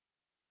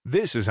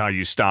This is how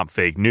you stop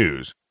fake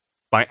news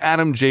by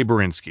Adam J.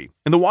 Berinsky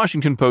in the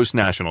Washington Post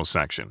National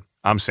section.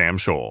 I'm Sam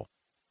Scholl.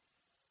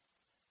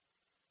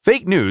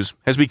 Fake news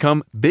has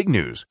become big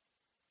news.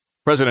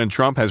 President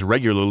Trump has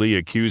regularly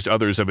accused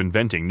others of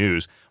inventing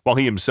news, while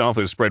he himself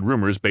has spread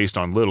rumors based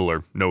on little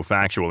or no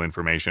factual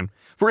information.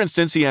 For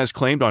instance, he has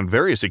claimed on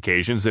various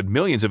occasions that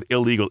millions of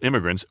illegal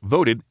immigrants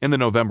voted in the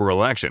November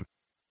election,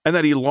 and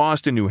that he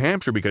lost in New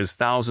Hampshire because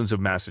thousands of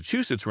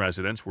Massachusetts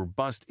residents were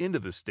bussed into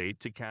the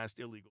state to cast illegal